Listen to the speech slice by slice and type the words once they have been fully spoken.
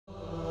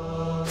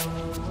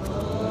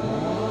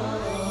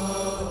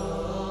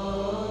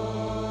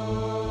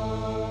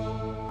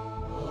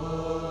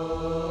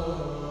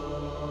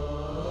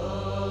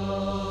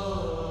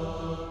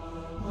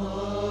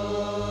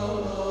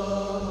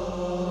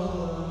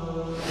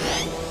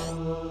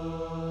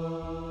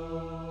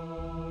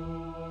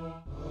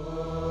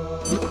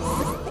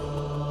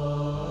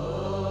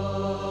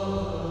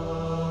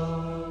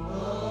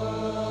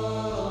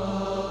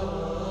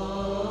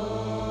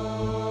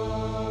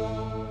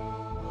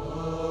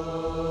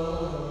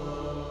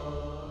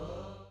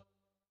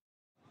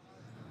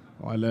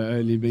وعلى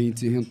آل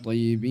بيته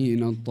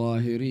الطيبين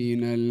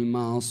الطاهرين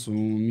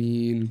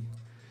المعصومين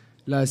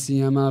لا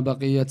سيما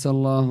بقية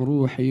الله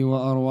روحي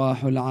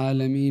وأرواح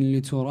العالمين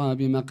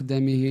لتراب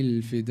مقدمه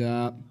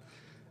الفداء.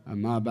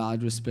 Amma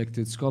ba'd,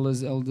 respected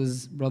scholars,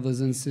 elders, brothers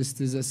and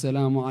sisters,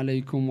 Assalamu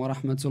alaikum wa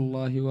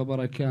rahmatullahi wa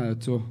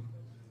barakatuh.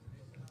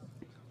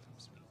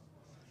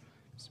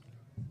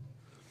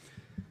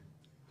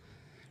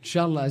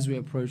 Inshallah, as we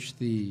approach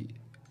the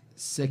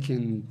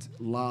second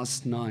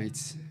last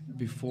night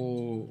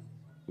before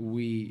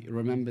we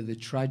remember the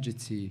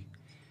tragedy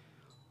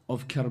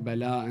of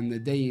Karbala and the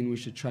day in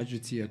which the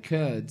tragedy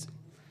occurred,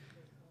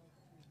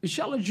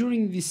 inshallah,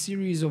 during this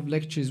series of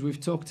lectures, we've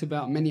talked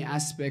about many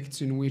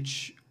aspects in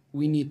which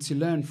we need to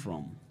learn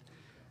from.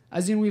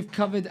 As in, we've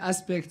covered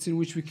aspects in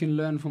which we can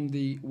learn from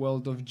the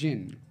world of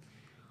jinn.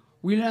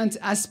 We learned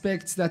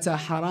aspects that are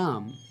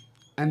haram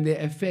and their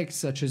effects,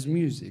 such as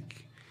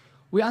music.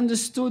 We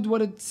understood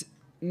what it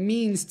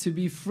means to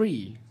be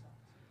free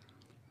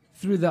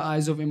through the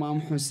eyes of Imam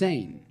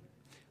Hussein.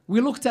 We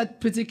looked at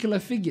particular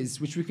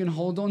figures which we can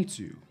hold on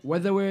to,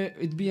 whether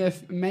it be a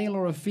male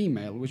or a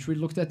female, which we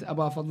looked at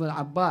Abdullah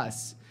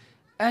Al-Abbas,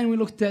 and we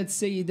looked at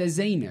Sayyida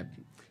Zainab,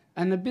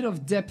 and a bit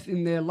of depth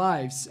in their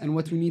lives and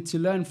what we need to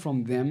learn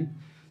from them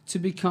to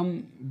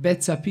become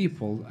better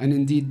people and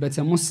indeed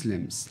better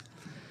Muslims.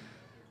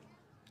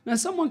 Now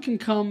someone can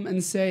come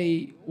and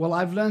say, well,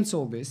 I've learned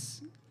all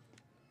this,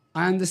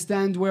 I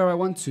understand where I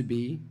want to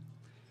be,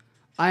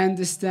 I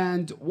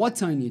understand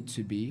what I need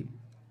to be,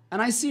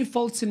 and I see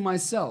faults in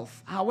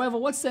myself. However,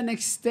 what's the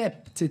next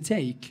step to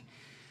take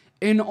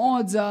in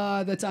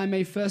order that I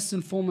may first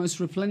and foremost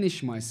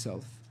replenish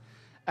myself?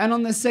 And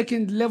on the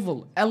second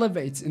level,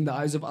 elevate in the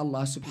eyes of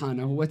Allah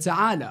subhanahu wa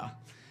ta'ala.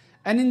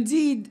 And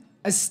indeed,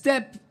 a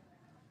step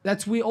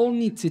that we all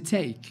need to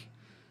take.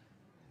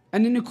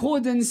 And in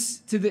accordance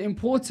to the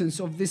importance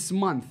of this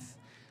month,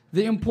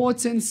 the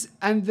importance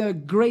and the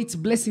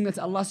great blessing that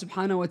Allah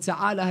subhanahu wa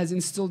ta'ala has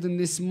instilled in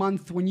this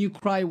month when you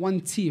cry one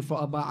tear for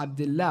Aba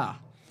Abdullah.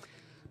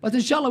 But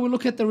inshallah, we'll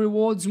look at the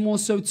rewards more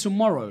so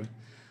tomorrow.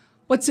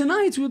 But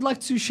tonight, we would like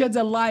to shed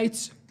a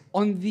light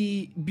on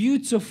the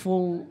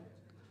beautiful,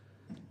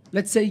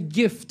 let's say,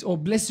 gift or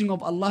blessing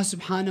of Allah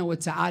subhanahu wa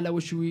ta'ala,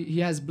 which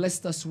He has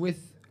blessed us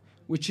with,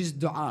 which is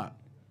dua,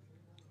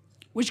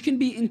 which can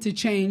be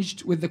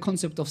interchanged with the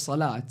concept of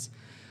salat.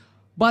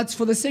 But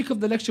for the sake of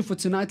the lecture for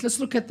tonight, let's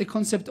look at the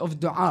concept of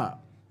dua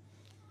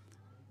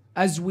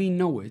as we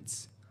know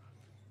it.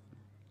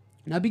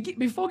 Now,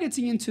 before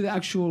getting into the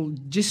actual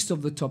gist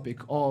of the topic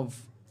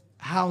of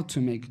how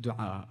to make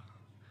dua,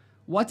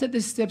 what are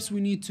the steps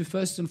we need to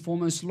first and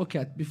foremost look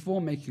at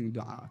before making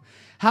dua?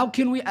 How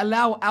can we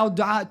allow our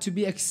dua to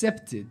be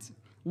accepted?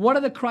 What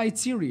are the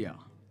criteria?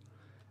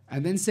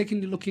 And then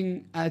secondly,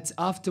 looking at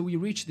after we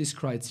reach this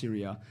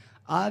criteria,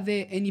 are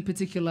there any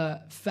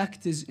particular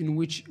factors in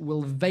which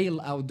will veil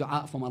our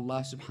dua from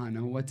Allah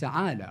subhanahu wa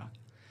ta'ala?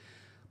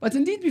 But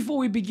indeed, before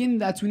we begin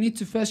that, we need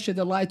to first shed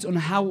a light on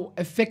how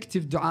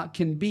effective dua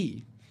can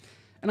be.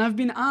 And I've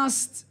been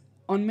asked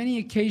on many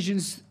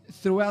occasions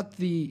throughout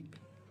the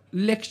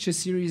lecture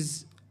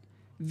series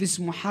this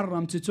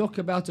Muharram to talk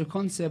about a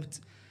concept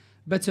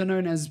better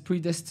known as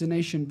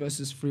predestination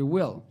versus free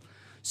will.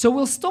 So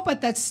we'll stop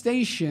at that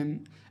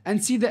station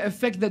and see the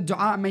effect that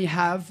dua may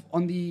have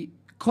on the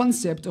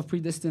concept of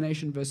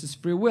predestination versus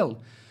free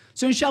will.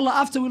 So inshallah,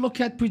 after we look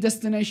at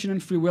predestination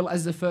and free will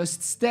as the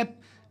first step,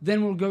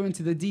 then we'll go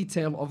into the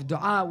detail of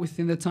dua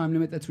within the time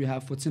limit that we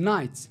have for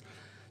tonight.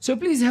 So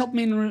please help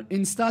me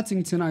in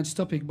starting tonight's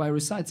topic by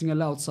reciting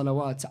aloud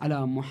salawat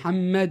ala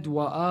Muhammad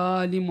wa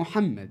ali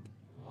Muhammad.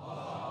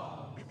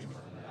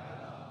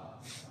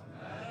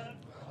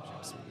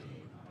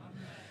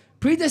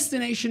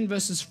 Predestination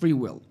versus free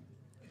will.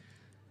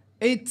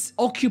 It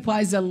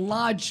occupies a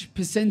large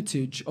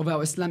percentage of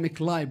our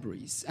Islamic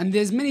libraries, and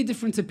there's many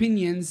different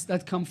opinions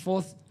that come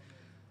forth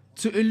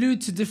to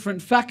allude to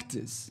different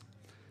factors.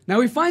 Now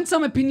we find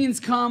some opinions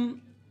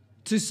come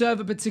to serve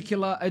a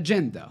particular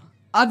agenda.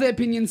 Other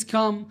opinions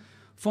come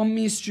from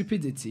mere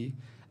stupidity.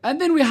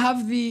 And then we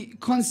have the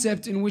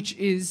concept in which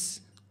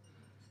is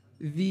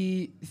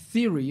the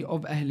theory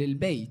of Ahl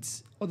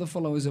al-Bayt, or the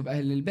followers of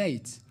Ahl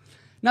al-Bayt.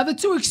 Now the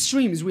two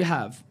extremes we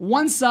have.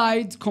 One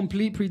side,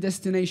 complete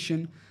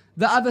predestination.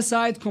 The other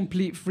side,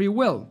 complete free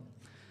will.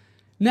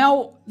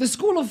 Now, the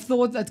school of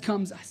thought that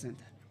comes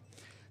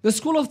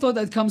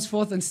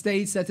forth and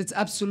states that it's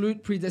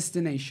absolute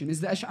predestination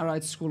is the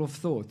Ash'arite school of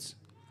thought.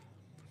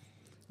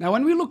 Now,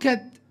 when we look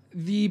at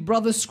the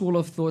brother school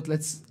of thought,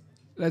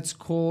 let's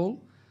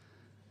call,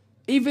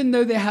 even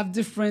though they have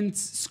different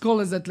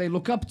scholars that they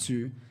look up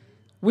to,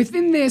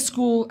 within their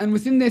school and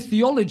within their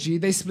theology,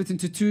 they split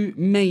into two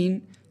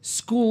main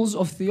schools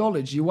of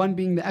theology, one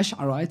being the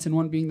Ash'arite and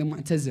one being the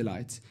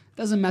Mu'tazilite.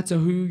 Doesn't matter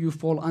who you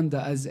fall under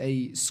as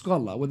a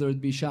scholar, whether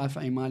it be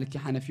Shafi'i, Maliki,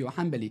 Hanafi or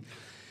Hanbali.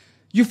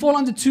 You fall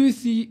under two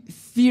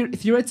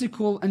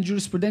theoretical and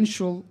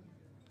jurisprudential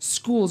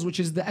schools, which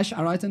is the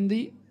Ash'arite and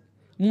the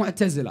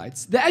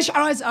Mu'tazilites. The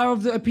Ash'arites are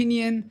of the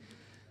opinion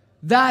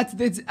that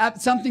there's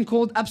something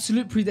called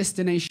absolute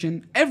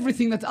predestination.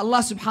 Everything that Allah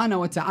subhanahu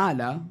wa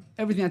ta'ala,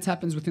 everything that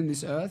happens within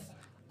this earth,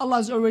 Allah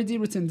has already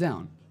written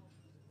down.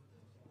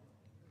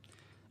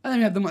 And then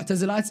you have the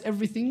Mu'tazilites,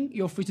 everything,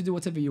 you're free to do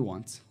whatever you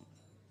want.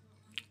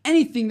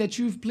 Anything that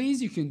you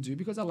please, you can do,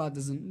 because Allah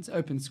doesn't, it's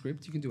open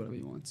script, you can do whatever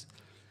you want.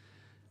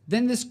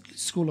 Then this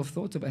school of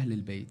thought of Ahl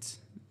al-Bayt,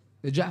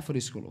 the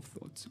Ja'fari school of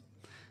thought.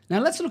 Now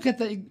let's look at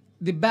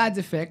the bad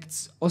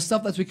effects, or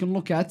stuff that we can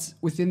look at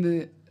within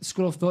the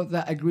school of thought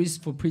that agrees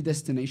for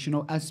predestination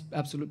or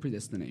absolute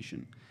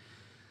predestination.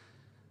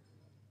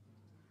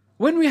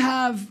 When we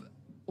have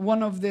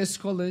one of the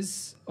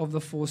scholars of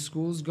the four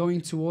schools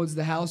going towards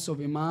the house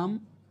of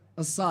Imam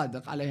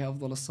As-Sadiq alayhi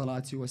afdal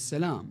as-salatu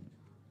was-salam,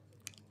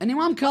 and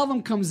Imam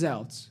Kadhim comes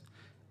out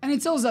and he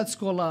tells that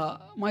scholar,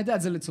 my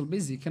dad's a little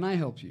busy, can I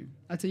help you?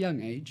 At a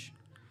young age.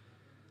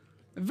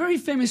 A very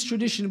famous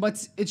tradition,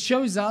 but it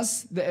shows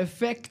us the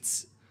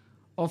effects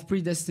of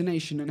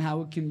predestination and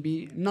how it can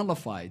be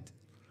nullified.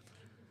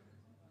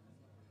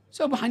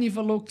 So Abu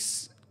Hanifa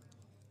looks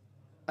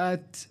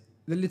at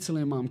the little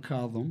Imam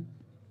Kadhim,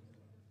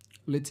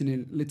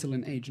 little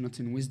in age, not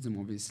in wisdom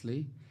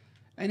obviously,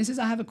 and he says,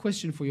 I have a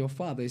question for your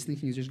father. He's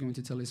thinking he's just going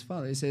to tell his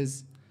father. He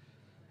says,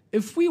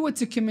 if we were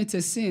to commit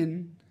a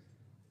sin,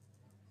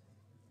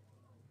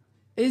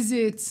 is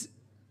it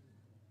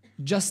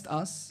just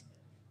us?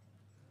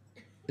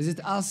 Is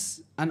it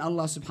us and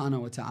Allah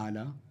subhanahu wa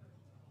ta'ala?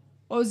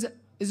 Or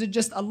is it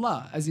just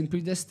Allah, as in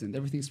predestined?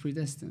 Everything's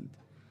predestined.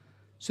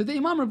 So the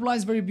Imam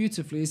replies very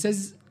beautifully. He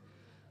says,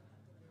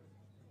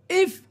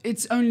 if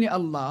it's only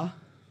Allah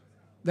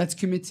that's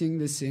committing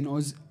the sin or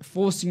is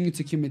forcing you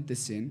to commit the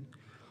sin,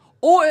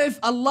 or if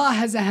Allah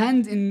has a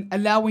hand in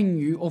allowing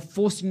you or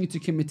forcing you to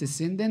commit a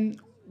sin, then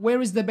where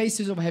is the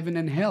basis of heaven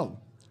and hell?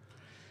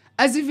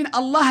 As if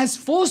Allah has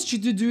forced you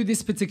to do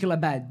this particular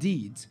bad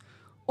deed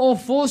or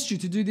forced you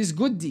to do this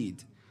good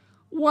deed.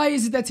 Why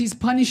is it that He's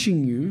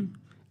punishing you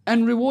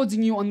and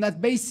rewarding you on that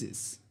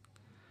basis?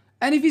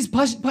 And if He's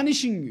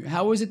punishing you,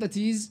 how is it that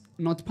He's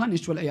not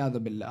punished?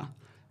 Wal-iyadhu billah.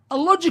 A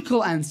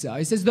logical answer,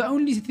 he says, the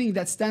only thing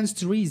that stands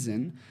to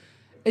reason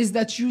is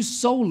that you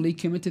solely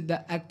committed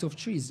that act of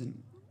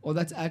treason, or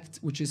that act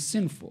which is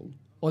sinful,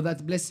 or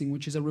that blessing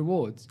which is a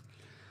reward.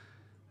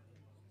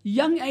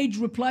 Young age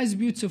replies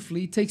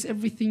beautifully, takes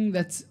everything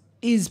that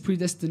is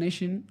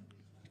predestination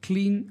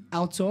clean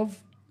out of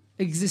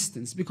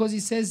existence. Because he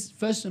says,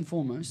 first and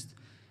foremost,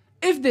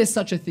 if there's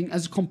such a thing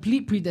as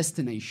complete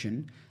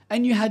predestination,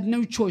 and you had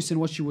no choice in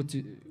what you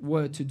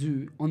were to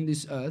do on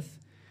this earth,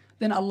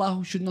 then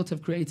Allah should not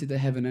have created a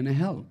heaven and a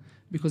hell,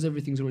 because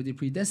everything's already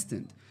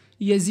predestined.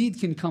 Yazid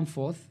can come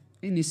forth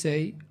and he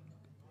say,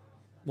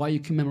 why are you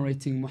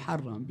commemorating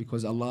Muharram?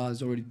 Because Allah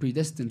has already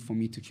predestined for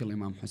me to kill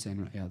Imam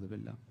Hussein.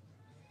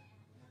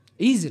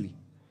 Easily.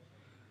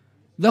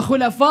 The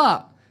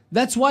Khulafa,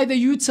 that's why they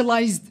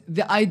utilized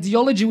the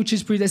ideology which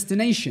is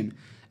predestination.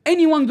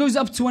 Anyone goes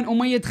up to an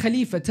Umayyad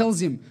Khalifa,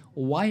 tells him,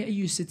 why are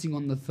you sitting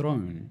on the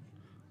throne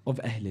of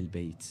Ahl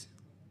al-Bayt?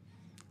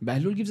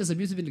 Bahlul gives us a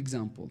beautiful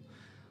example.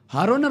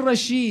 Harun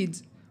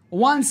al-Rashid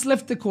once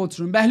left the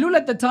courtroom. Bahlul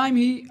at the time,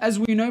 he, as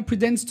we know,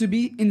 pretends to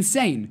be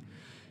insane.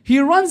 He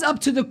runs up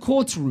to the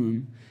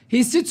courtroom.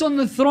 He sits on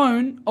the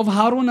throne of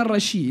Harun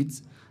al-Rashid,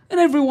 and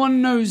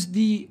everyone knows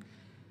the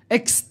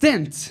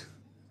extent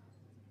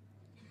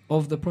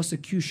of the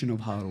prosecution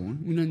of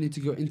Harun. We don't need to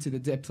go into the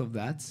depth of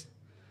that.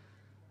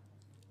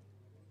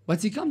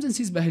 But he comes and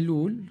sees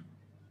Bahlul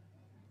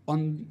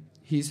on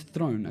his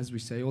throne, as we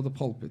say, or the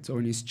pulpit, or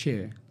in his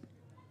chair.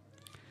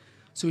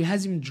 So he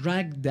has him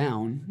dragged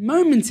down.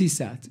 Moments he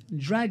sat,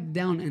 dragged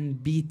down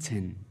and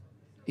beaten.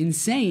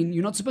 Insane.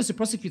 You're not supposed to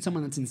prosecute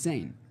someone that's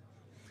insane.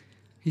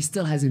 He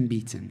still has him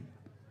beaten.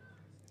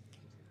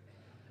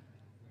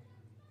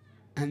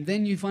 And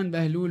then you find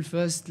Bahlul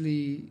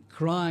firstly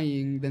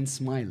crying, then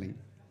smiling.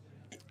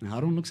 And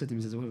Harun looks at him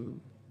and says,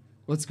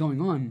 what's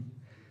going on?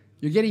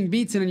 You're getting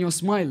beaten and you're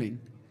smiling.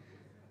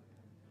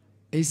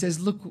 He says,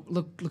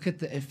 look at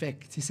the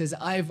effect. He says,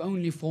 I've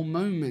only for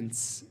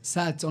moments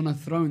sat on a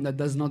throne that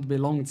does not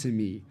belong to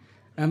me.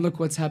 And look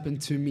what's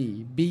happened to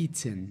me,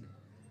 beaten.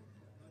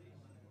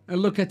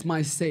 And look at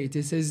my state.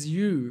 He says,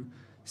 you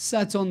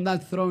sat on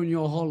that throne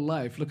your whole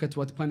life. Look at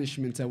what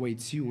punishment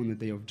awaits you on the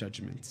day of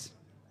judgment.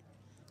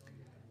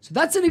 So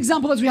that's an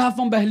example that we have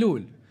from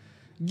Bahlul,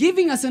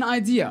 giving us an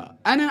idea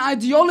and an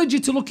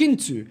ideology to look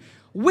into,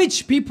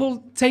 which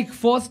people take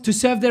forth to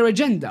serve their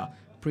agenda.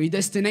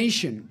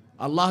 Predestination.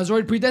 Allah has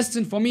already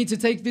predestined for me to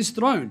take this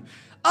throne.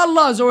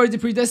 Allah has already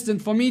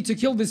predestined for me to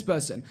kill this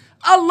person.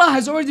 Allah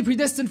has already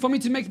predestined for me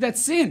to make that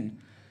sin.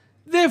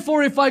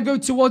 Therefore, if I go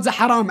towards a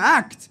haram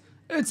act,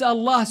 it's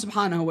Allah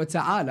subhanahu wa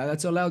ta'ala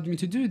that's allowed me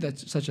to do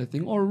such a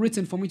thing, or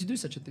written for me to do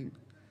such a thing.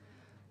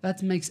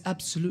 That makes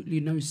absolutely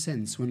no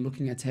sense when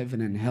looking at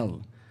heaven and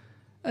hell.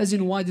 As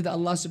in, why did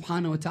Allah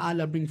subhanahu wa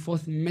ta'ala bring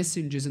forth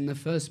messengers in the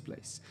first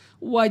place?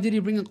 Why did He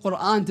bring a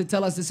Quran to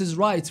tell us this is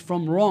right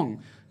from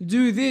wrong?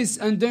 Do this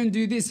and don't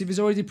do this if He's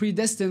already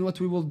predestined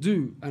what we will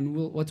do and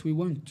what we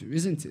won't do,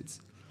 isn't it?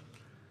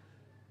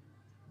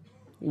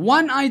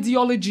 One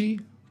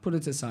ideology put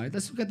it aside.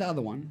 Let's look at the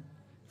other one.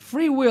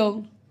 Free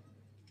will,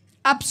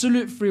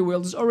 absolute free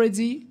will is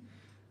already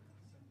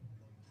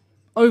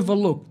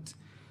overlooked.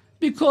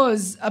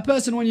 Because a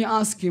person, when you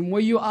ask him, were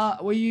you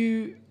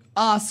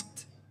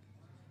asked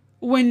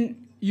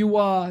when you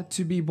are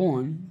to be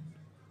born?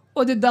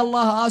 Or did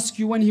Allah ask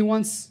you when He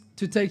wants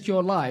to take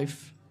your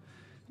life?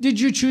 Did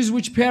you choose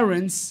which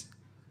parents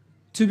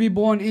to be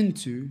born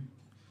into?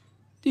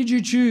 Did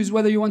you choose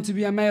whether you want to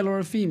be a male or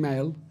a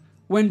female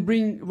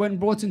when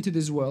brought into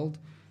this world?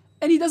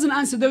 And he doesn't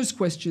answer those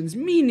questions,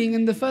 meaning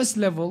in the first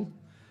level,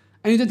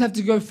 and you don't have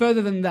to go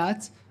further than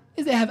that,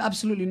 is they have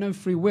absolutely no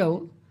free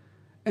will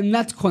in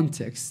that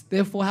context.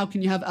 Therefore, how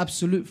can you have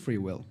absolute free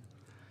will?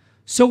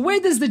 So where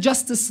does the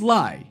justice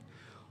lie?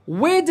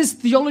 Where does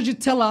theology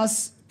tell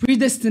us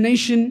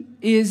predestination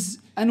is,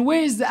 and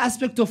where is the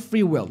aspect of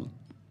free will?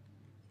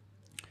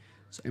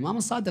 So Imam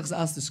al-Sadiq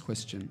asked this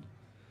question.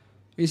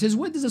 He says,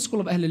 where does the school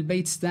of Ahl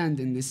al-Bayt stand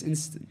in this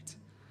instant?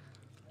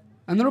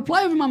 And the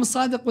reply of Imam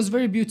al-Sadiq was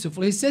very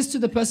beautiful. He says to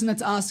the person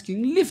that's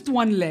asking, lift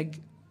one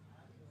leg.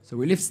 So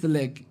he lifts the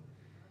leg.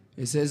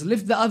 He says,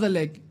 lift the other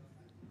leg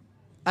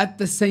at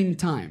the same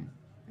time.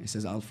 He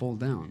says, I'll fall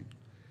down.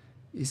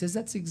 He says,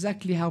 that's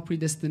exactly how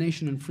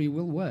predestination and free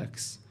will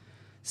works.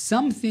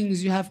 Some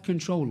things you have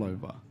control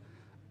over.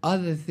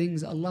 Other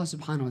things Allah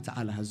subhanahu wa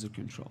ta'ala has the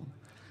control.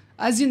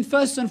 As in,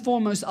 first and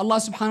foremost, Allah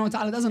subhanahu wa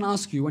ta'ala doesn't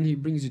ask you when He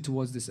brings you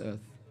towards this earth.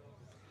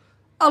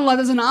 Allah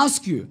doesn't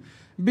ask you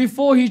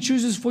before He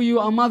chooses for you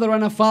a mother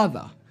and a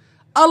father.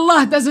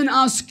 Allah doesn't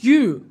ask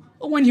you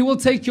when He will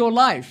take your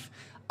life.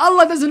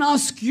 Allah doesn't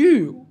ask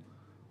you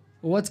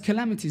what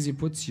calamities He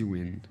puts you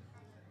in,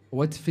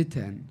 what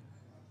fitan.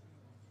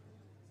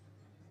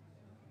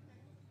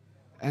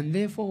 And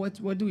therefore,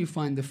 what do we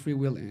find the free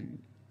will in?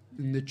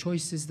 In the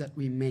choices that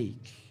we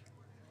make.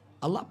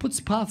 Allah puts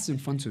paths in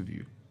front of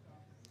you.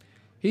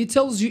 He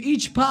tells you,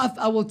 each path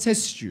I will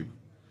test you.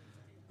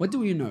 What do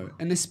we know?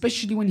 And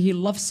especially when He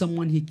loves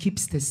someone, He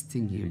keeps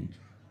testing him.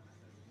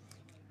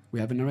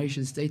 We have a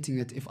narration stating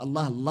that if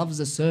Allah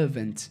loves a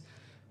servant,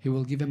 He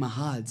will give him a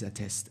harder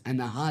test and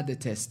a harder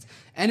test.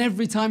 And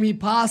every time he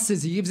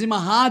passes, He gives him a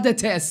harder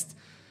test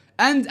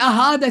and a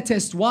harder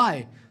test.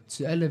 Why?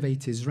 To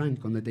elevate his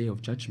rank on the Day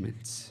of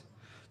Judgment.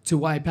 To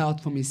wipe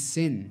out from his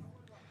sin.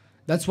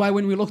 That's why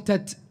when we looked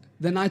at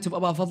the night of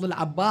Abu Fadl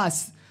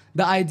al-Abbas,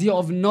 the idea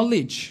of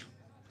knowledge.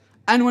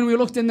 And when we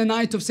looked in the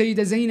night of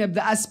Sayyidah Zainab,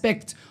 the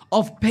aspect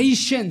of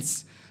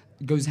patience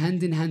goes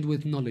hand in hand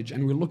with knowledge.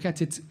 And we'll look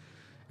at it,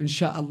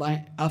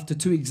 inshallah, after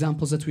two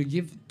examples that we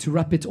give to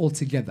wrap it all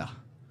together.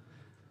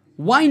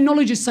 Why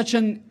knowledge is such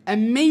an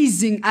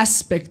amazing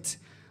aspect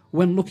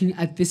when looking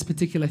at this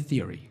particular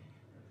theory.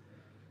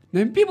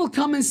 Now people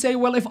come and say,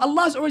 well, if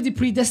Allah's already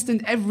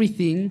predestined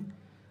everything,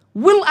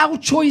 will our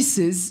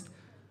choices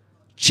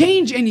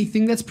change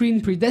anything that's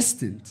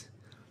predestined?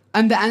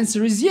 And the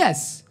answer is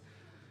yes.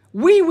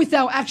 We, with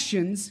our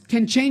actions,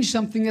 can change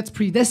something that's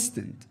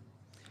predestined.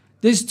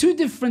 There's two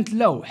different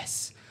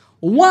laws.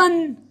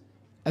 One,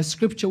 a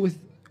scripture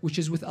which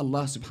is with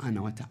Allah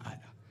subhanahu wa ta'ala.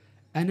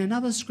 And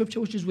another scripture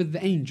which is with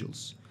the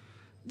angels.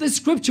 The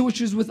scripture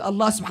which is with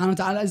Allah subhanahu wa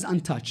ta'ala is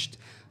untouched.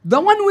 The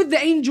one with the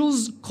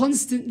angels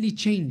constantly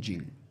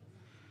changing.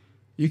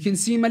 You can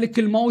see Malik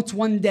al-Maut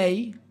one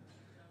day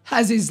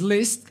has his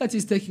list that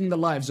he's taking the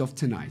lives of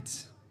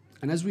tonight.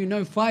 And as we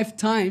know, 5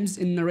 times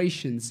in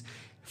narrations,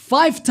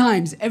 5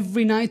 times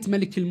every night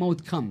Malik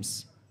al-Maut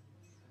comes,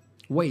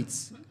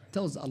 waits,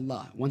 tells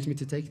Allah, want me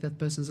to take that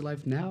person's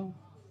life now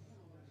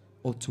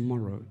or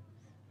tomorrow?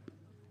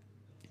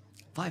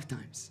 5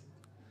 times.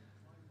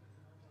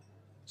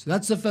 So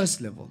that's the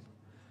first level.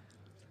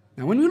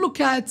 Now when we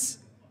look at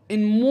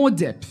in more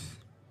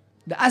depth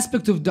the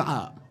aspect of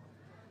dua,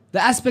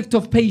 the aspect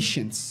of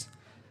patience,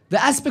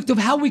 the aspect of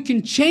how we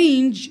can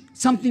change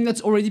something that's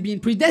already been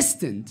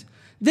predestined,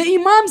 the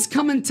Imams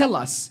come and tell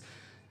us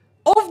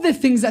of the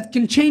things that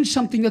can change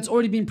something that's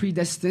already been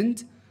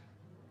predestined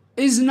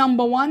is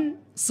number 1,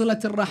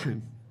 Salat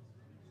al-Rahim.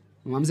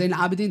 Imam Zayn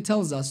al-Abidin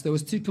tells us there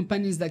was 2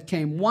 companions that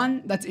came,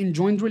 one that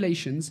enjoined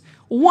relations,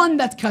 one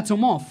that cut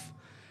them off.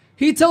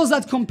 He tells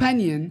that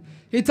companion,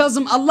 he tells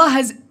him, Allah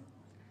has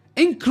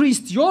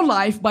increased your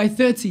life by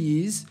 30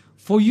 years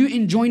for you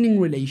enjoining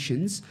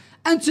relations,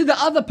 and to the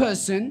other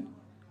person,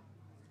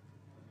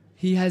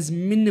 He has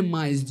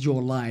minimized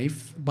your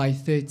life by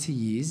 30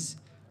 years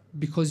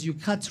because you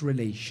cut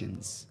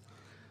relations.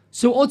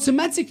 So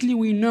automatically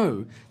we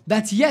know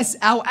that yes,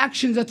 our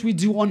actions that we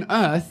do on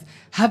earth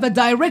have a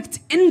direct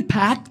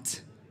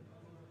impact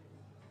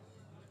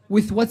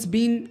with what's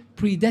been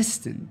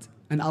predestined.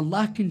 And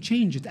Allah can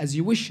change it as He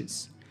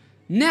wishes.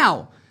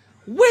 Now,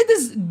 where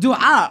does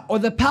dua or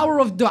the power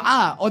of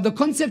dua or the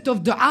concept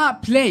of dua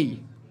play?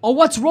 Or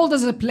what role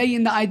does it play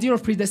in the idea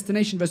of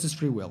predestination versus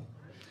free will?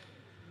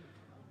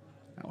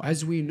 Now,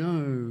 as we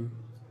know,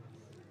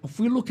 if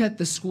we look at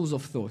the schools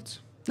of thought,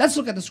 let's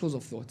look at the schools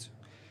of thought.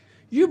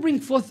 You bring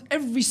forth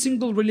every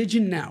single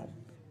religion now.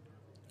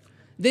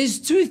 There's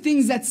 2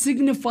 things that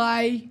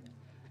signify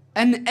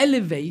and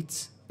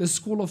elevate the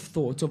school of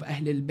thought of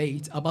Ahl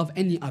al-Bayt above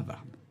any other.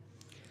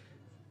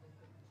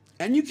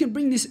 And you can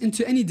bring this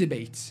into any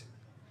debate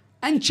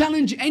and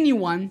challenge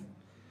anyone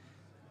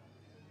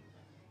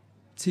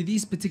to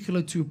these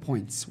particular 2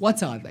 points.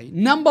 What are they?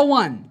 Number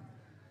one,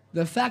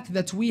 the fact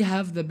that we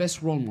have the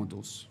best role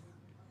models.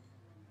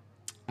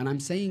 And I'm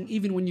saying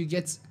even when you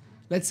get,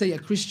 let's say, a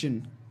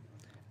Christian,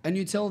 and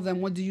you tell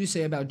them, what do you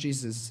say about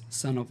Jesus,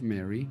 son of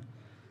Mary?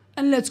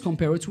 And let's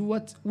compare it to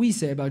what we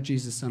say about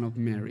Jesus, son of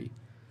Mary.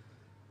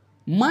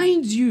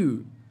 Mind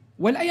you,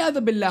 وَالْعِيَاذُ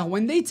بِاللَّهِ,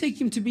 when they take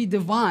him to be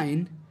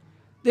divine,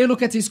 they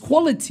look at his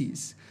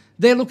qualities.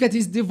 They look at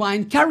his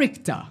divine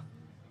character,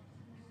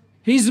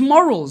 his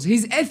morals,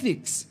 his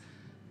ethics.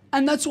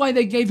 And that's why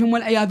they gave him,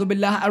 وَالْعِيَاذُ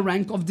بِاللَّهِ, a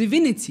rank of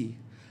divinity.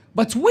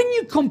 But when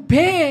you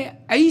compare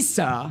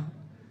Isa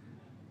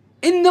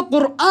in the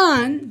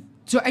Quran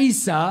to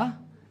Isa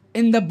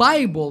in the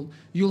Bible,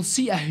 you'll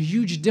see a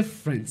huge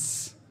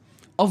difference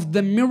of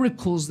the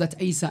miracles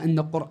that Isa in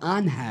the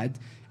Quran had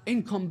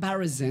in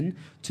comparison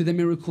to the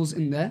miracles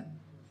in the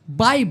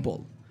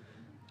Bible.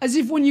 As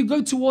if when you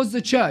go towards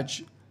the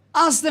church,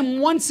 ask them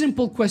one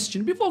simple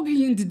question before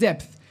going into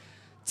depth.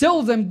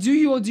 Tell them, do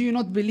you or do you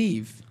not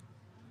believe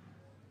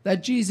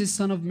that Jesus,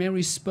 son of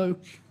Mary,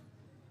 spoke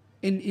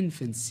in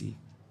infancy?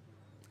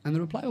 And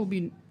the reply will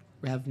be,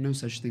 we have no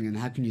such thing, and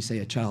how can you say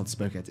a child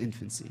spoke at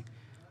infancy?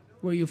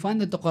 Where you find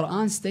that the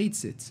Quran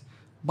states it.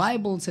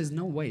 Bible says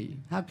no way.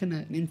 How can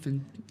an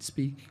infant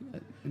speak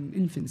in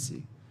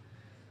infancy?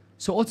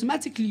 So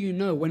automatically you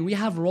know when we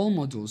have role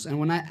models, and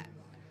when I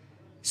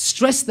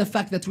stress the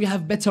fact that we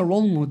have better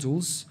role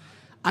models,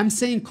 I'm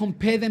saying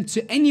compare them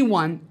to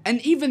anyone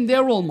and even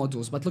their role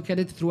models, but look at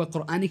it through a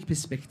Quranic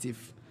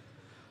perspective.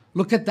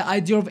 Look at the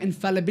idea of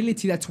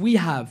infallibility that we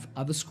have,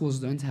 other schools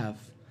don't have.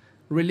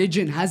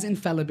 Religion has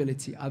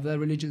infallibility, other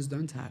religions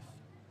don't have.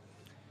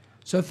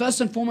 So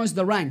first and foremost,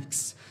 the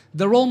ranks,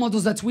 the role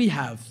models that we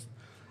have,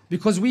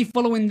 because we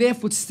follow in their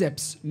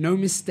footsteps, no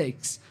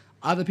mistakes.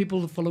 Other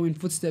people follow in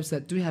footsteps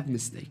that do have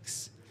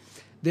mistakes.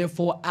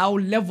 Therefore,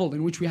 our level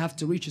in which we have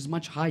to reach is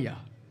much higher.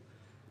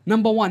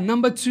 Number one.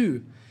 Number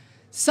two,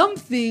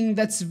 something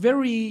that's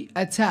very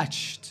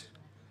attached.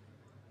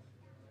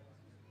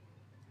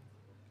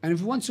 And if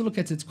we want to look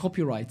at it,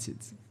 copyrighted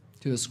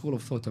to the school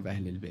of thought of Ahl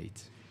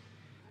al-Bayt.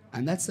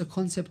 And that's the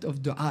concept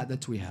of dua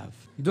that we have.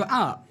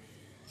 Dua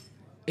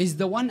is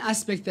the one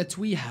aspect that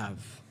we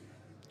have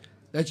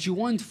that you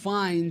won't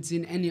find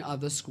in any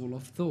other school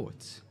of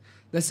thought.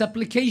 The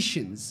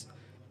supplications,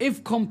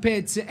 if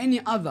compared to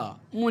any other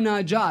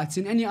munajat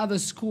in any other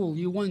school,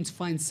 you won't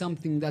find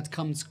something that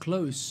comes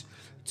close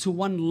to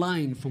one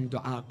line from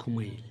Dua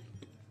Kumail.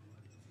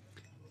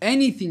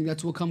 Anything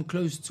that will come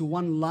close to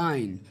one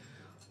line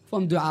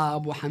from Dua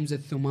Abu Hamza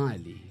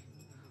Thumali,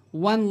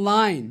 one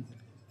line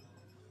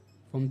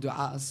from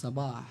Dua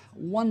Al-Sabah,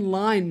 one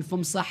line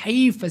from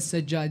Sahif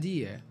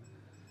Al-Sajjadiyah.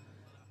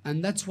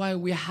 And that's why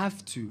we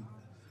have to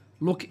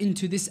look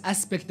into this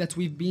aspect that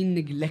we've been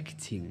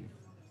neglecting.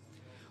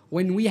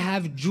 When we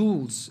have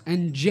jewels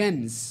and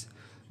gems,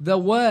 the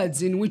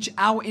words in which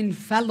our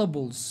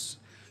infallibles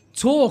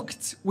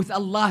talked with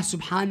Allah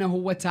subhanahu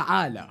wa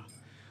ta'ala,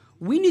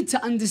 we need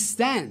to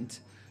understand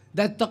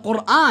that the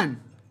Quran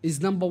is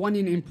number one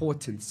in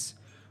importance.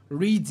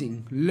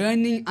 Reading,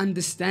 learning,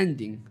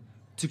 understanding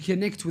to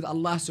connect with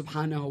Allah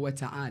subhanahu wa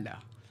ta'ala.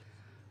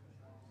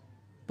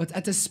 But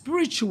at a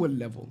spiritual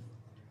level,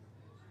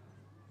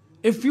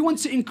 if we want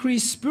to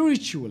increase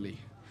spiritually,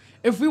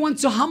 if we want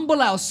to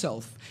humble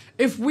ourselves,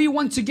 if we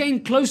want to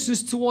gain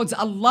closeness towards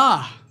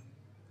Allah,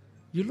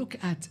 you look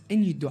at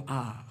any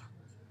dua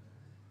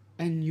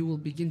and you will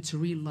begin to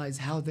realize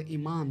how the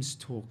Imams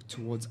talk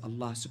towards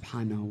Allah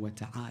subhanahu wa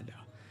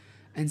ta'ala,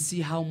 and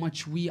see how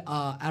much we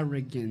are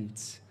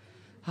arrogant,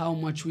 how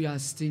much we are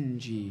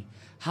stingy,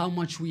 how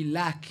much we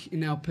lack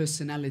in our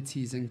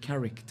personalities and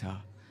character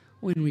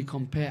when we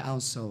compare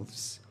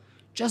ourselves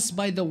just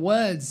by the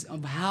words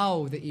of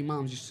how the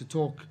Imams used to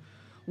talk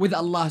with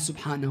Allah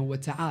subhanahu wa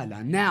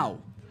ta'ala. Now,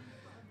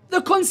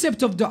 the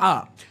concept of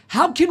dua,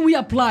 how can we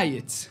apply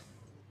it?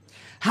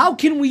 How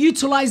can we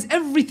utilize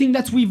everything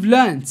that we've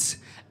learnt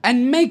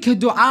and make a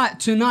dua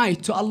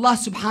tonight to Allah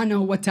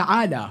subhanahu wa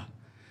ta'ala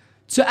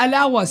to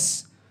allow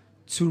us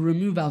to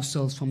remove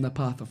ourselves from the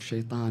path of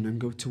shaitan and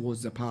go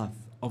towards the path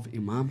of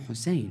Imam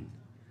Hussein?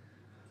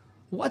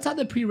 What are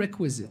the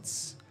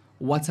prerequisites?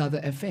 What are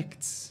the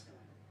effects?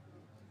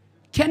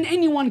 Can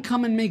anyone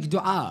come and make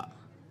dua?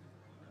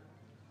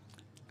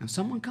 Now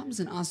someone comes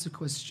and asks a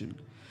question.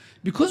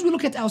 Because we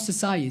look at our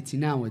society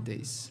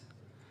nowadays,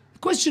 the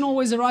question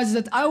always arises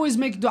that I always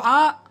make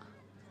dua,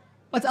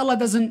 but Allah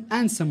doesn't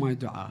answer my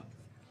dua.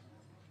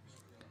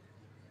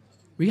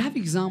 We have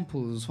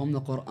examples from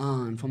the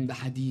Quran, from the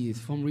Hadith,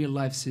 from real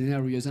life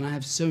scenarios, and I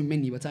have so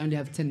many, but I only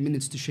have 10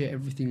 minutes to share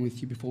everything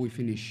with you before we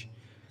finish.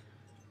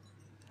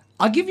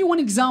 I'll give you one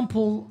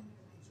example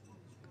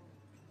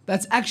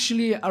that's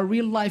actually a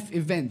real life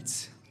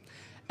event.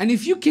 And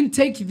if you can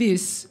take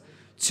this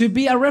to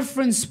be a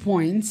reference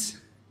point,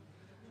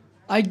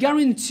 I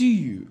guarantee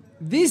you,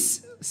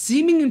 this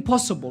seeming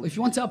impossible, if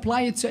you want to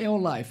apply it to your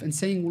life and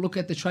saying, look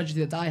at the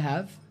tragedy that I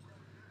have,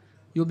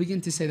 you'll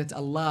begin to say that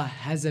Allah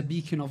has a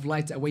beacon of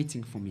light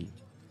awaiting for me.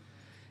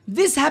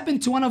 This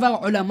happened to one of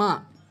our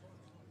ulama.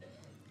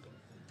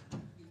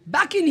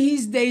 Back in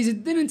his days,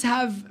 it didn't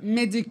have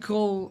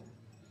medical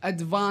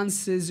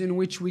advances in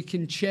which we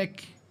can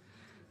check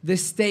the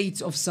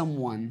state of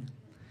someone.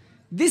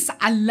 This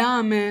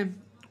allama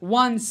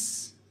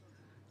once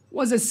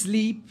was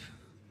asleep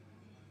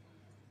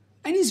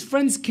and his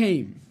friends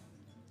came.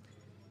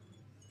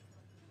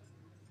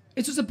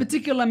 It was a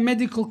particular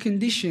medical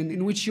condition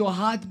in which your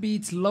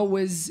heartbeat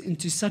lowers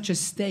into such a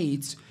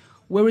state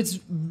where it's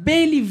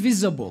barely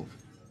visible,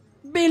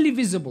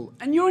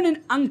 and you're in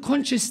an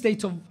unconscious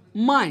state of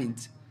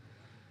mind.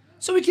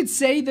 So we could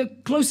say the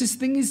closest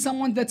thing is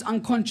someone that's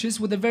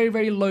unconscious with a very,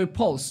 very low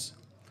pulse.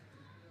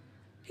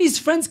 His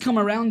friends come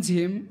around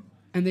him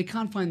and they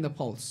can't find the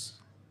pulse.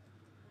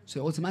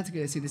 So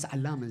automatically they say this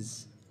allama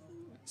is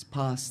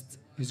passed,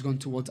 he's gone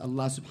towards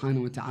Allah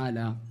subhanahu wa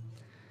ta'ala.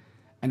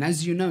 And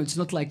as you know, it's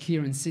not like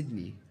here in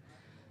Sydney.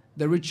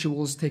 The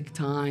rituals take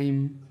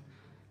time,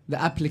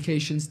 the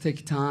applications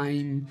take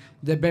time,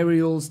 the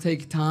burials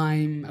take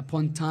time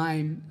upon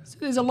time. So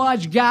there's a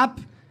large gap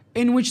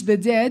in which the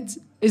dead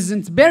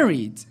isn't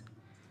buried.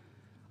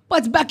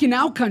 But back in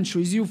our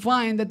countries, you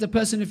find that the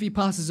person, if he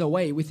passes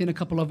away within a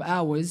couple of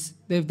hours,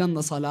 they've done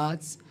the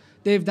salats,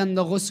 they've done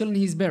the ghusl, and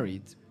he's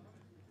buried.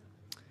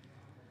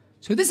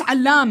 So this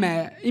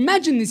allama,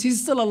 imagine this,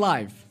 he's still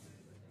alive.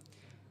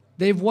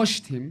 They've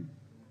washed him,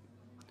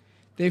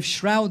 they've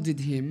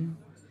shrouded him,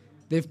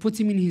 they've put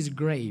him in his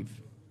grave.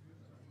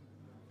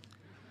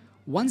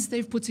 Once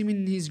they've put him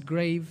in his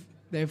grave,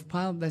 they've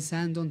piled the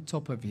sand on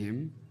top of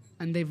him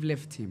and they've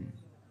left him.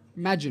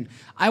 Imagine,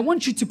 I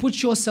want you to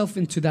put yourself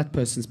into that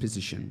person's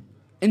position,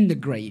 in the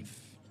grave.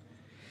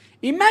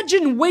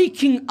 Imagine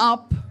waking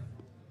up,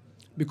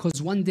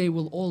 because one day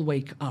we'll all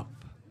wake up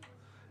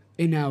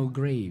in our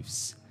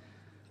graves,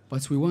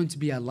 but we won't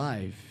be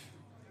alive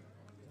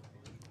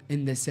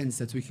in the sense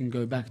that we can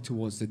go back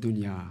towards the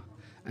dunya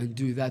and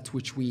do that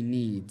which we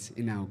need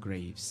in our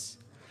graves.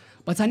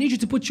 But I need you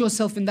to put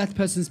yourself in that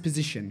person's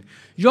position.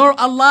 You're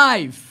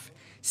alive,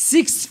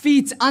 6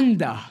 feet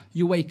under,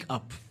 you wake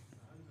up.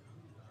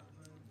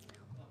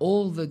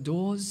 All the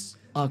doors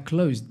are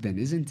closed then,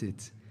 isn't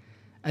it?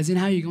 As in,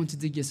 how are you going to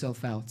dig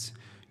yourself out?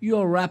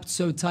 You're wrapped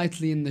so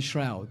tightly in the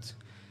shroud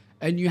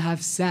and you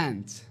have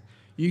sand.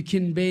 You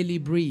can barely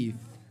breathe.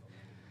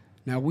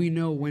 Now we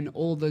know when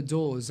all the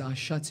doors are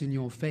shut in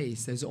your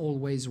face, there's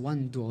always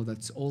one door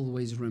that's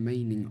always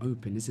remaining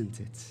open,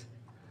 isn't it?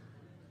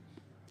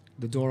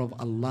 The door of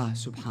Allah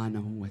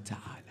subhanahu wa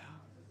ta'ala.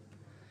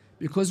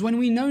 Because when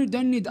we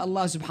don't need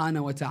Allah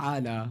subhanahu wa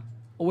ta'ala,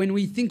 or when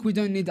we think we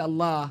don't need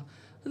Allah,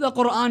 the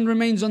Quran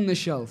remains on the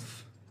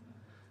shelf.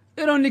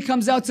 It only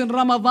comes out in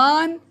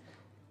Ramadan,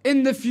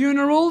 in the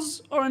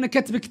funerals, or in a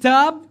katb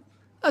kitab.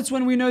 That's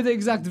when we know the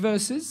exact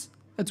verses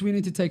that we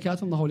need to take out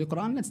from the Holy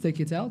Quran. Let's take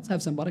it out,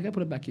 have some barakah,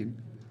 put it back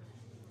in.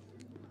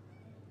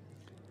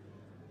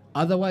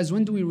 Otherwise,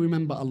 when do we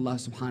remember Allah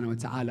subhanahu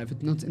wa ta'ala if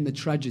it's not in the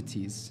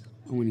tragedies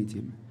when we need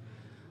Him?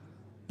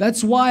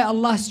 That's why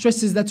Allah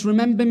stresses that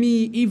remember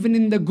me even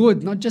in the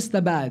good, not just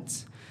the bad.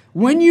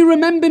 When you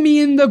remember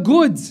me in the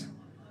good,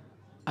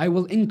 I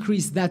will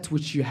increase that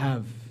which you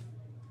have.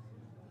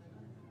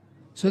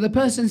 So the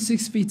person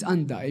 6 feet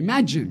under,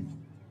 imagine.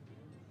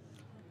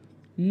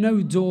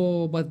 No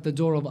door but the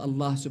door of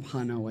Allah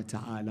subhanahu wa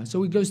ta'ala.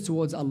 So he goes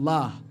towards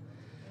Allah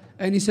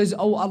and he says,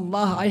 oh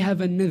Allah, I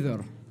have a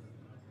nidhr.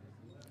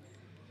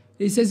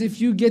 He says, if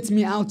you get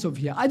me out of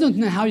here, I don't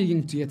know how you're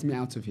going to get me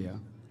out of here.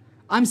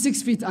 I'm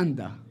 6 feet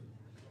under.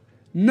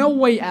 No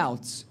way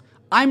out.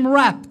 I'm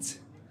wrapped.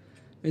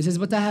 He says,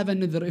 but I have a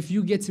nidhr. If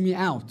you get me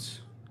out,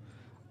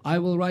 I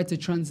will write a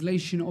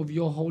translation of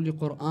your Holy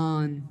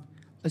Quran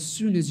as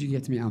soon as you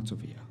get me out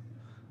of here.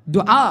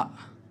 Dua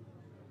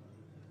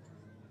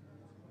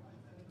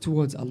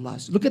towards Allah.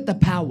 Look at the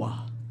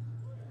power.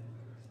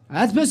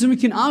 That person, we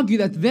can argue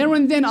that there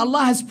and then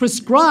Allah has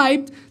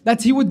prescribed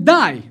that he would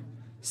die.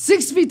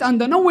 6 feet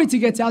under, no way to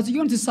get out, you're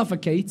going to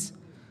suffocate.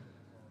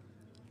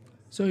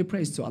 So he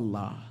prays to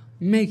Allah,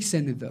 makes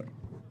a nidhr.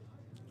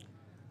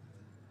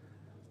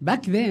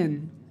 Back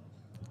then,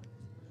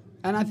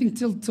 and I think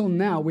till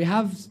now, we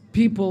have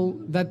people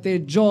that their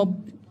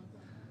job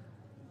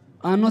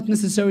are not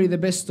necessarily the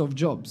best of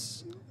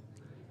jobs.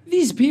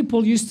 These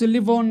people used to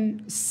live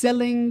on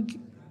selling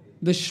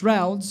the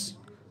shrouds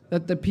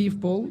that the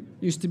people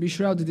used to be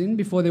shrouded in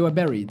before they were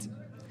buried.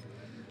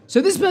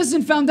 So this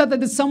person found out that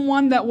there's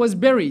someone that was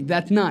buried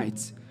that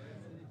night.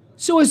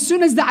 So as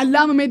soon as the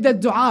allama made that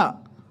dua,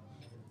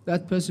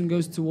 that person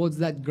goes towards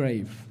that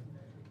grave.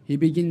 He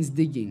begins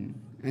digging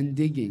and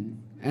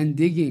digging and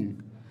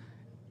digging.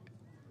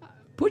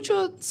 Put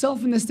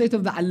yourself in the state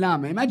of the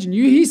allama. Imagine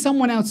you hear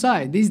someone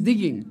outside, he's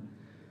digging.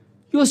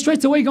 You're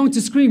straight away going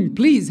to scream,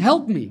 please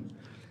help me.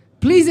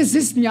 Please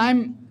assist me,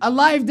 I'm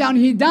alive down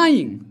here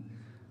dying.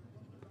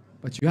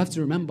 But you have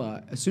to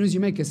remember, as soon as you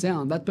make a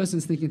sound, that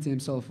person's thinking to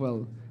himself,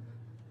 well,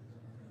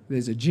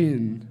 there's a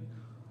jinn,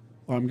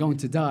 or I'm going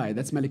to die.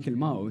 That's Malik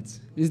al-Maut.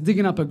 He's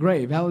digging up a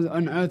grave. How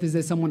on earth is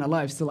there someone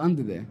alive still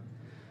under there?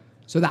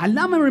 So the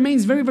Allama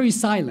remains very, very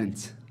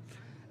silent.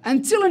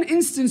 Until an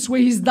instance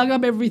where he's dug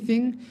up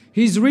everything,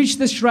 he's reached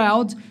the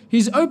shroud,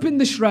 he's opened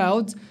the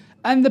shroud,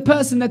 and the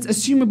person that's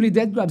assumably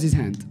dead grabs his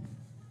hand.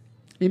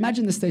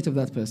 Imagine the state of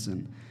that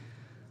person.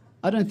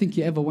 I don't think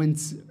he ever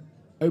went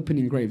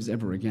opening graves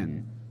ever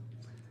again.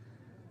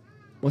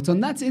 But on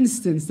that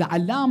instance, the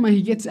Allama,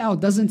 he gets out,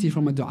 doesn't he,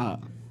 from a dua.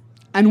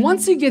 And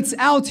once he gets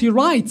out, he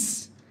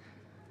writes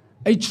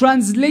a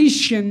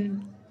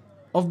translation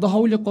of the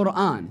Holy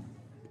Quran.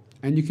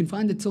 And you can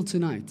find it till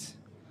tonight.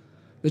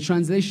 The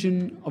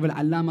translation of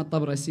Al-Allama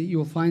Tabrasi, you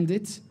will find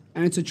it.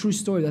 And it's a true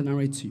story that I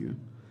narrate to you.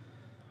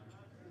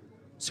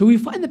 So we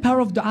find the power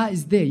of dua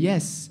is there,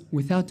 yes,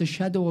 without a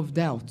shadow of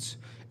doubt.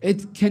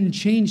 It can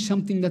change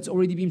something that's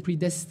already been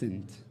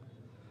predestined.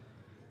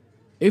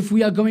 If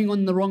we are going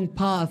on the wrong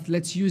path,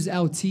 let's use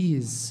our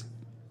tears.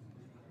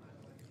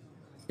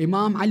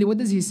 Imam Ali, what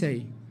does he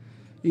say?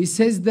 He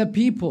says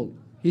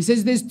he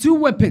says there's two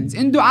weapons.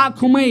 In dua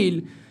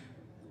kumail,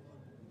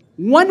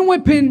 one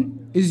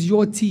weapon is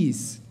your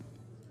tears.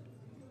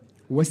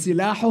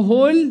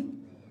 وَسِلَاحُهُ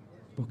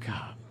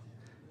الْبُكَاء.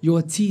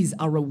 Your tears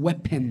are a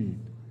weapon.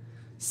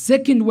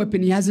 Second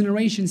weapon, he has a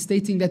narration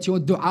stating that your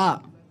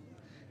dua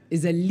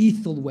is a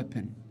lethal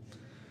weapon.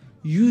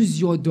 Use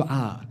your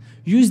dua.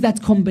 Use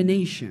that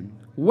combination.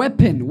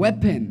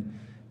 Weapon.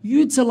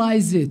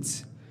 Utilize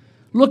it.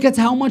 Look at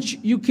how much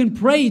you can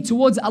pray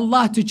towards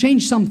Allah to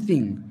change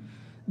something.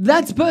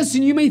 That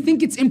person, you may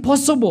think it's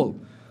impossible.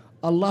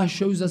 Allah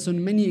shows us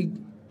on many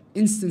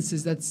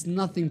instances that's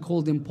nothing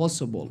called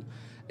impossible.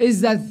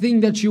 Is that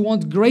thing that you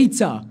want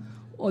greater,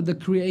 or the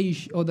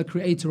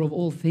creator of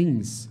all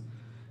things?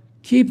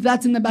 Keep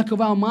that in the back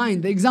of our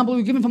mind. The example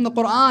we're given from the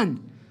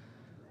Quran.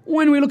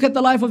 When we look at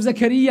the life of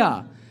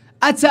Zakaria,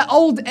 at an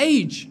old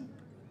age,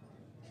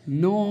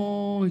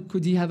 nor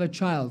could he have a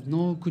child,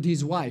 nor could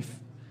his wife.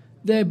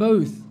 They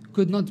both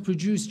could not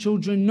produce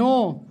children,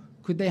 nor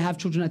could they have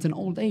children at an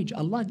old age.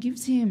 Allah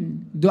gives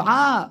him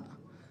dua,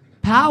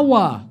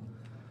 power,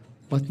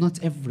 but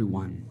not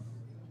everyone.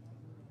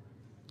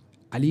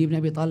 Ali ibn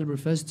Abi Talib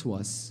refers to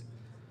us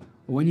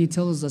when he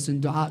tells us in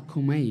dua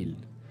kumail,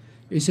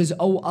 he says,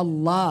 "Oh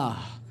Allah,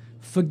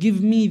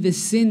 forgive me the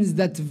sins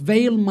that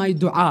veil my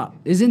dua,"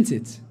 isn't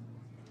it?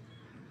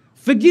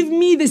 Forgive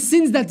me the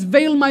sins that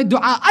veil my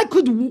dua. I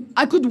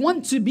could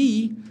want to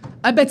be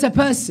a better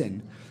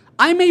person.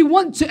 I may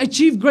want to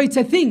achieve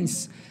greater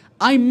things.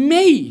 I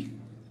may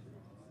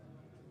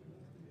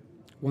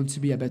want to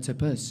be a better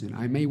person.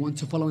 I may want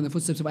to follow in the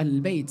footsteps of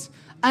Ahlul Bayt.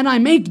 And I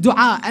make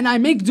dua,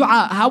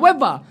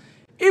 However,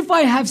 if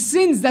I have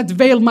sins that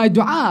veil my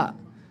dua,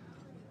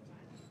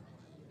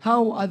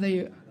 how are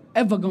they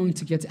ever going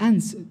to get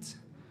answered?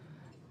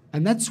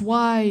 And that's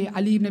why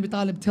Ali ibn Abi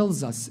Talib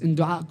tells us in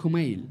dua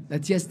kumail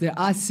that yes, there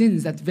are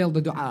sins that veil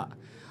the dua.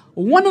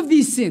 One of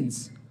these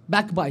sins,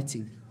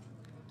 backbiting.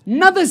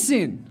 Another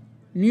sin,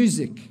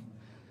 music.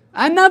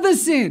 Another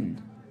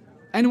sin,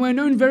 and we're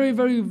known very,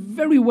 very,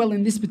 very well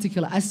in this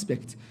particular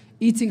aspect,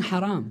 eating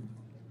haram.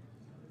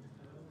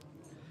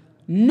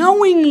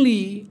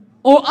 Knowingly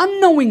or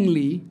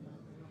unknowingly,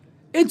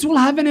 it will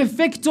have an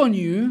effect on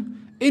you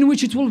in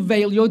which it will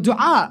veil your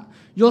dua.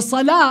 Your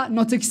salah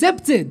not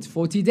accepted,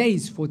 40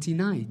 days, 40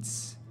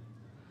 nights.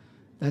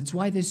 That's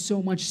why there's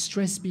so much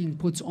stress being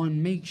put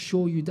on. Make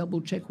sure you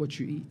double check what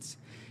you eat.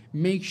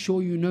 Make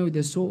sure you know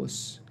the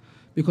source.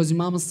 Because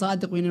Imam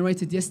al-Sadiq, we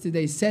narrated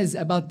yesterday, says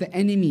about the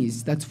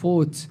enemies that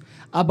fought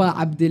Abu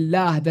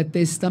Abdullah that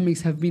their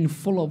stomachs have been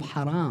full of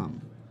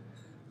haram.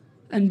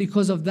 And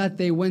because of that,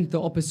 they went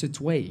the opposite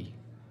way.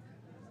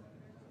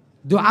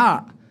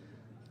 Dua.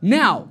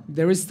 Now,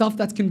 there is stuff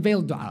that can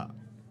veil dua.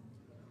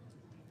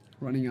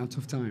 Running out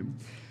of time.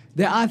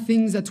 There are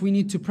things that we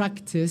need to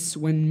practice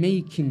when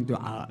making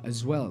dua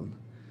as well.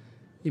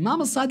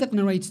 Imam al-Sadiq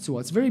narrates to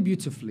us very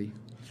beautifully.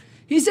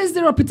 He says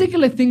there are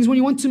particular things when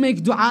you want to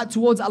make dua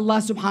towards Allah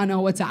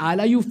subhanahu wa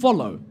ta'ala, you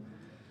follow.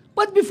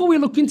 But before we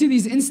look into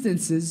these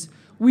instances,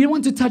 we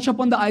want to touch up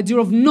on the idea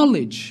of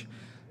knowledge.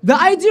 The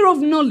idea of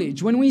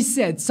knowledge, when we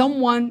said,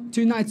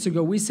 2 nights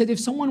ago, we said if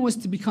someone was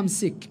to become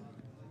sick,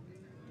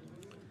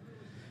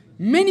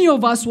 many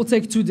of us will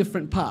take two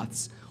different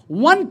paths.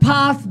 One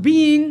path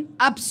being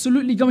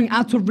absolutely going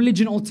out of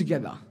religion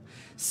altogether.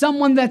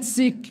 Someone that's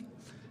sick,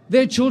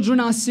 their children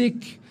are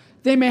sick,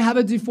 they may have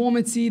a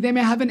deformity, they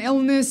may have an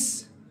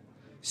illness.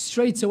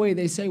 Straight away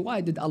they say, why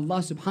did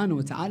Allah subhanahu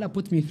wa ta'ala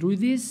put me through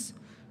this?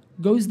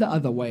 Goes the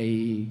other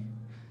way.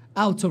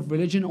 Out of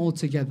religion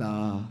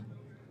altogether.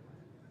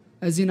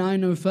 As in, I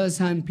know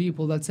first-hand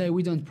people that say,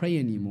 we don't pray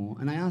anymore.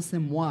 And I ask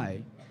them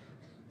why.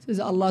 It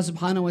says, Allah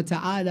subhanahu wa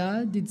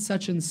ta'ala did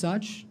such and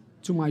such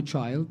to my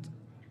child.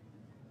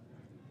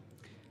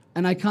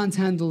 And I can't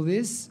handle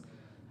this.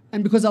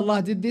 And because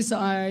Allah did this,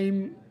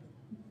 I'm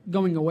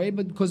going away.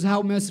 But because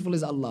how merciful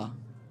is Allah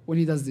when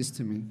He does this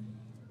to me?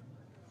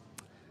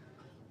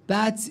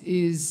 That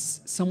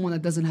is someone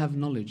that doesn't have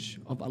knowledge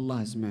of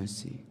Allah's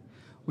mercy.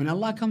 When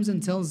Allah comes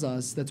and tells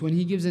us that when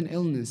He gives an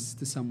illness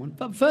to someone,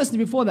 but firstly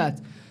before that,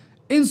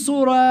 in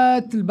Surah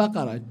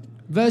Al-Baqarah,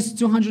 verse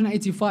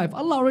 285,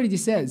 Allah already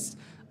says,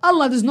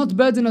 Allah does not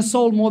burden a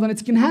soul more than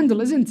it can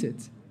handle, isn't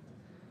it?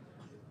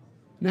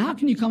 Now how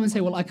can you come and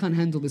say, well, I can't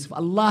handle this? If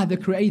Allah, the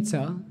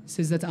Creator,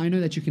 says that I know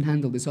that you can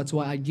handle this, so that's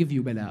why I give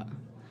you bala.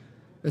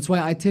 That's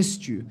why I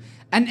test you.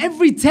 And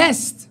every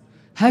test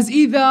has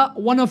either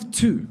one of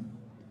two.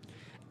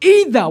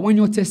 Either when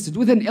you're tested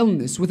with an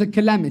illness, with a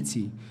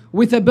calamity,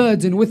 with a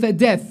burden, with a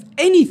death,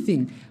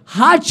 anything,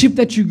 hardship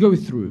that you go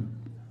through,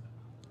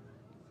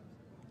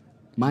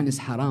 minus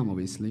haram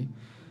obviously,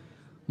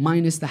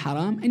 minus the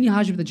haram, any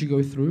hardship that you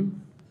go through,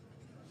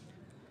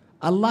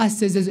 Allah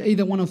says there's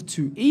either one of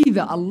two.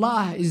 Either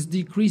Allah is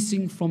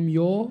decreasing from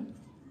your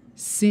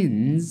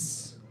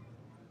sins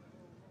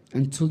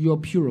until you're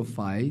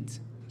purified.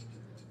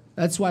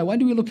 That's why,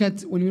 when we look at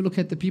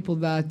the people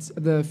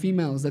the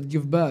females that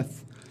give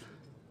birth,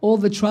 all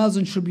the trials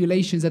and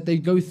tribulations that they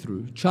go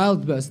through,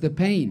 childbirth, the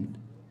pain.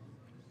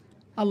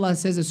 Allah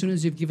says as soon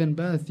as you've given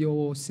birth,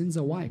 your sins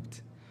are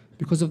wiped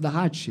because of the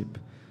hardship.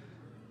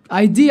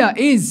 Idea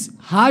is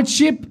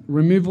hardship,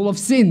 removal of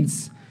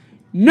sins.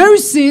 No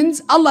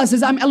sins, Allah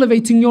says, I'm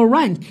elevating your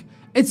rank.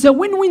 It's a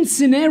win-win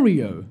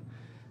scenario.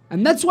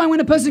 And that's why when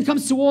a person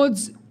comes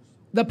towards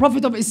the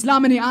Prophet of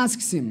Islam and he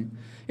asks him,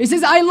 he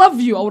says, I love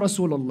you, O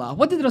Rasulullah.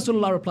 What did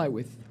Rasulullah reply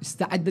with?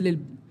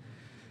 استعد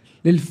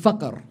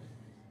للفقر.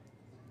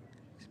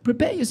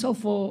 Prepare yourself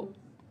for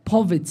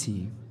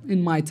poverty.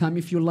 In my time,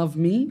 if you love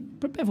me,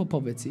 prepare for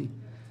poverty.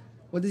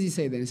 What does he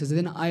say then? He says,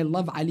 then I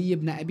love Ali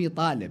ibn Abi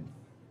Talib.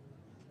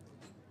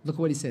 Look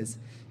what he says.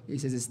 He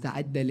says,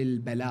 استعد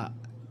للبلاء.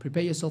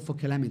 Prepare yourself for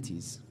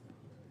calamities.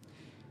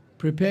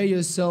 Prepare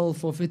yourself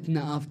for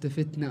fitna after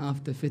fitna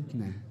after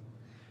fitna.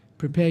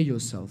 Prepare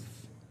yourself.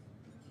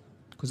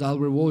 Because I'll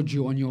reward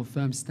you on your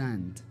firm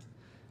stand.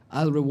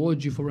 I'll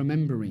reward you for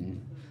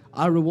remembering.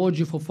 I'll reward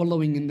you for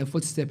following in the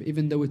footstep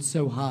even though it's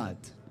so hard.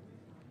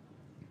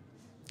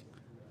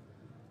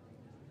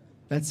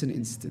 That's an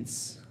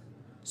instance.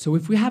 So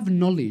if we have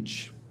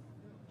knowledge,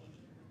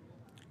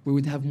 we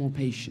would have more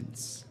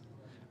patience.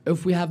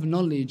 If we have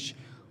knowledge,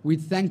 we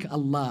thank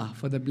Allah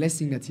for the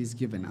blessing that He's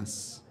given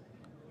us.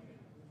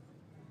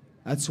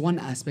 That's one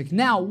aspect.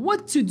 Now,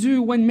 what to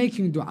do when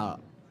making dua?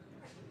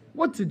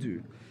 What to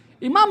do?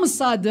 Imam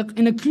al-Sadiq,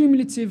 in a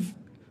cumulative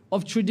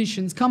of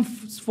traditions,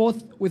 comes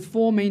forth with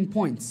 4 main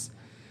points.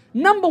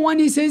 Number 1,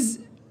 he says,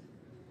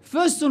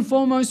 first and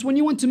foremost, when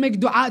you want to make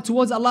dua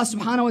towards Allah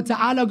subhanahu wa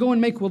ta'ala, go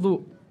and make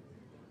wudu.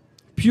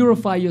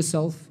 Purify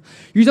yourself.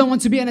 You don't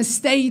want to be in a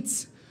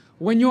state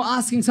when you're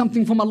asking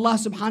something from Allah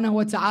subhanahu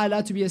wa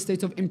ta'ala to be a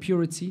state of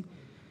impurity.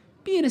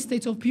 Be in a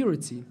state of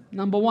purity.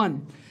 Number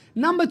 1.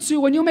 Number 2,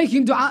 when you're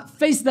making dua,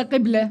 face the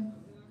qibla.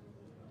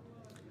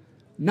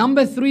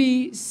 Number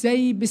 3,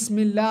 say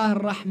Bismillah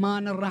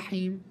ar-Rahman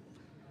ar-Rahim.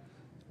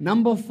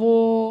 Number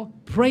 4,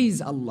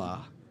 praise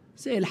Allah.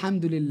 Say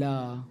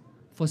Alhamdulillah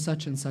for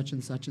such and such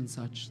and such and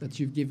such that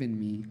you've given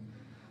me.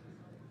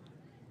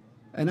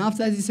 And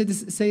after that he said,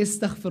 say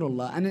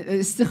Astaghfirullah. And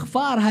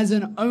istighfar has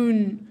an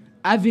own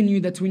avenue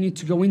that we need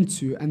to go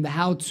into, and the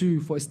how-to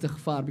for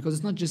istighfar, because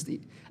it's not just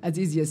as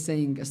easy as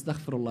saying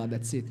Astaghfirullah,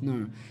 that's it.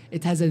 No,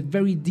 it has a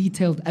very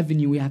detailed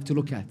avenue we have to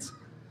look at.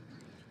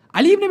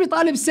 Ali ibn Abi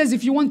Talib says,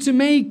 if you want to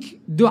make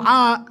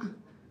dua,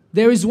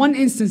 there is one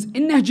instance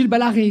in Nahj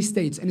al-Balagha he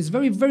states, and it's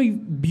very, very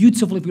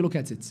beautiful if you look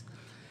at it.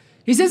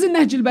 He says in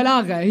Nahj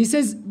al-Balagha, he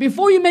says,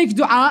 before you make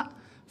dua,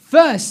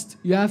 first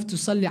you have to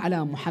salli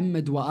ala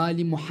Muhammad wa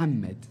ali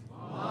Muhammad.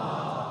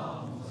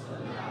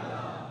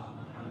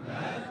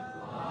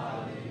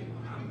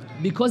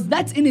 Because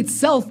that in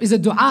itself is a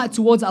dua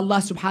towards Allah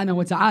subhanahu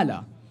wa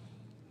ta'ala.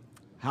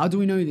 How do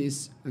we know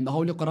this? In the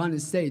Holy Quran it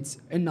states,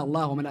 إِنَّ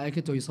اللَّهَ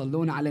وَمَلَائِكَتُهُ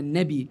يُصَلُّونَ عَلَى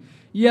النَّبِي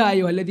يَا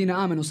أَيُّهَا الَّذِينَ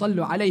آمَنُوا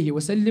صَلُّوا عَلَيْهِ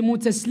وَسَلِّمُوا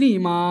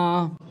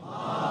تَسْلِيمًا.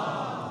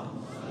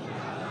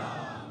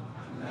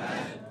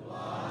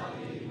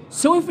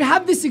 So if we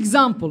have this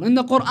example in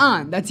the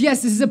Quran, that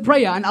yes, this is a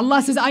prayer, and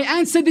Allah says, I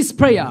answer this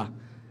prayer.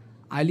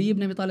 Ali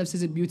ibn Abi Talib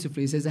says it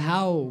beautifully. He says,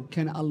 how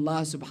can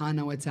Allah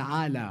subhanahu wa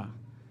ta'ala,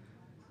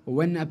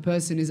 when a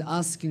person is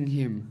asking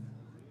Him,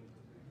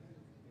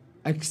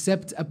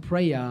 accept a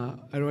prayer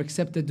or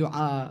accept a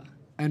dua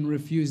and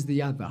refuse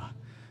the other?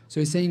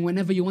 So he's saying,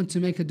 whenever you want to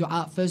make a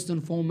dua, first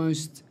and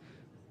foremost,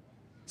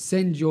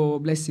 send your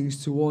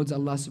blessings towards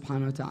Allah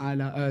subhanahu wa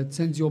ta'ala,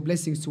 send your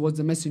blessings towards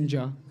the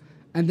messenger,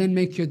 and then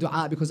make your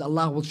dua, because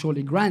Allah will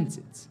surely grant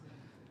it.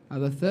 Now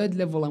the third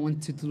level I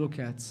wanted to look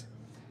at,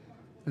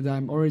 and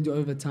I'm already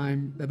over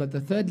time, but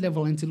the third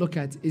level I want to look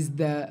at is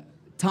the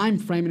time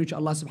frame in which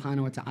Allah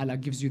subhanahu wa ta'ala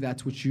gives you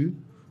that which you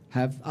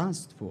have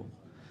asked for.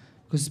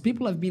 Because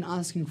people have been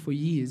asking for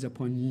years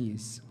upon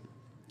years.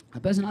 A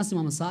person asked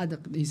Imam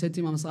Sadiq, he said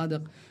to Imam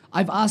Sadiq,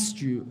 I've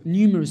asked you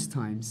numerous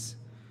times,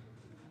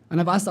 and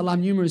I've asked Allah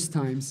numerous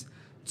times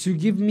to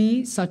give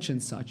me such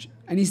and such,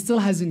 and He still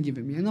hasn't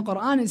given me. In the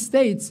Quran it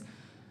states,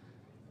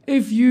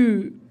 if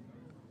you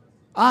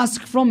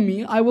ask from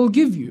me, I will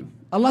give you.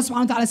 Allah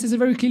subhanahu wa ta'ala says it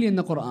very clearly in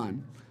the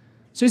Quran.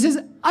 So He says,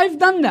 I've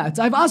done that.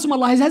 I've asked from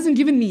Allah, He hasn't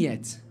given me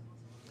yet.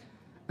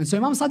 And so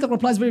Imam Sadiq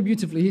replies very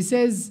beautifully. He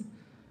says,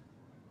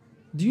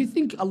 do you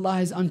think Allah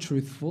is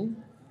untruthful?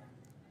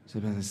 So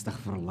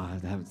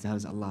astaghfirullah, how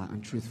is Allah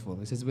untruthful?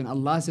 He says, when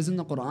Allah says in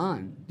the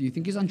Quran, do you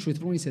think He's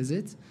untruthful when He says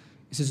it?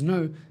 He says,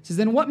 no. He says,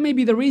 then what may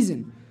be the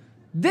reason?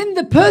 Then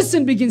the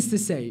person begins to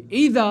say,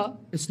 either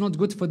it's not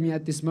good for me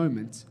at this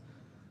moment.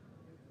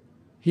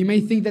 He may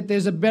think that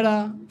there's a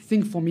better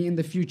thing for me in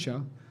the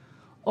future,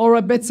 or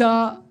a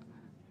better,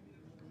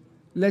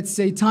 let's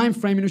say, time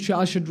frame in which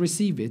I should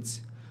receive it.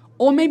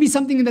 Or maybe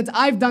something that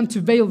I've done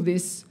to veil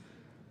this.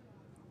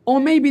 Or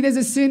maybe there's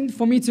a sin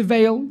for me to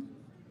veil.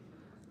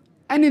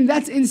 And in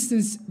that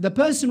instance, the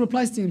person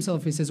replies to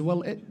himself, he says,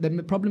 well,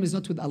 the problem is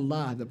not with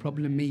Allah, the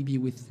problem may be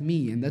with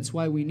me. And that's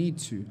why we need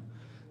to,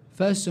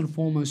 first and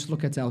foremost,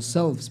 look at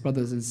ourselves,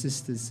 brothers and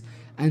sisters,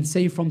 and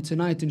say from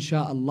tonight,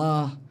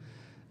 insha'Allah,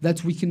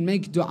 that we can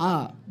make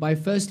dua by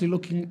firstly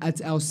looking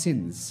at our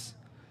sins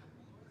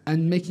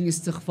and making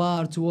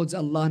istighfar towards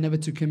Allah, never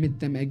to commit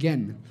them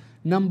again.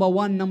 Number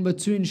one. Number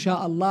two,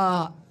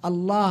 insha'Allah,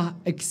 Allah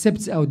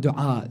accepts our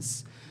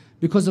du'as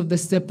because of the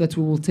step that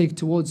we will take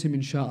towards Him,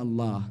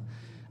 insha'Allah.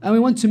 And we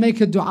want to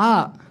make a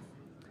dua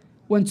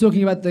when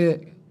talking about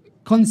the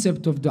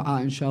concept of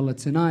dua, inshallah,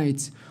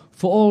 tonight,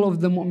 for all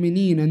of the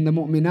mu'mineen and the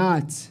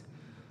mu'minat,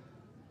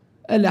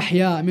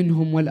 al-ahya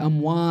minhum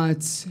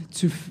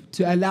wal-amwat,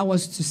 to allow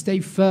us to stay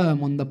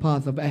firm on the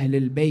path of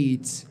Ahlul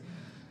Bayt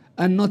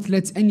and not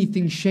let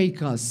anything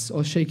shake us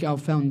or shake our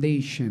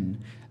foundation,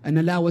 and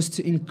allow us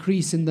to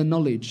increase in the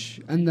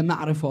knowledge and the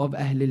ma'rifah of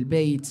Ahlul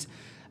Bayt.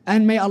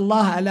 And may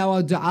Allah allow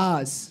our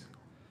du'as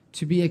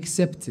to be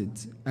accepted,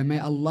 and may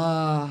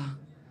Allah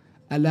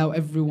allow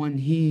everyone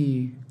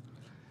here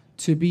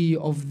to be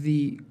of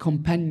the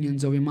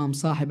companions of Imam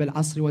Sahib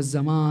al-Asr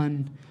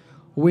wal-Zaman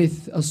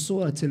with a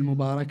surah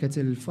al-Mubarakat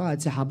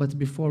al-Fatiha. But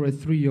before it,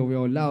 three of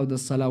your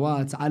loudest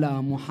salawat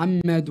ala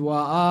Muhammad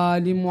wa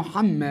ali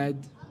Muhammad.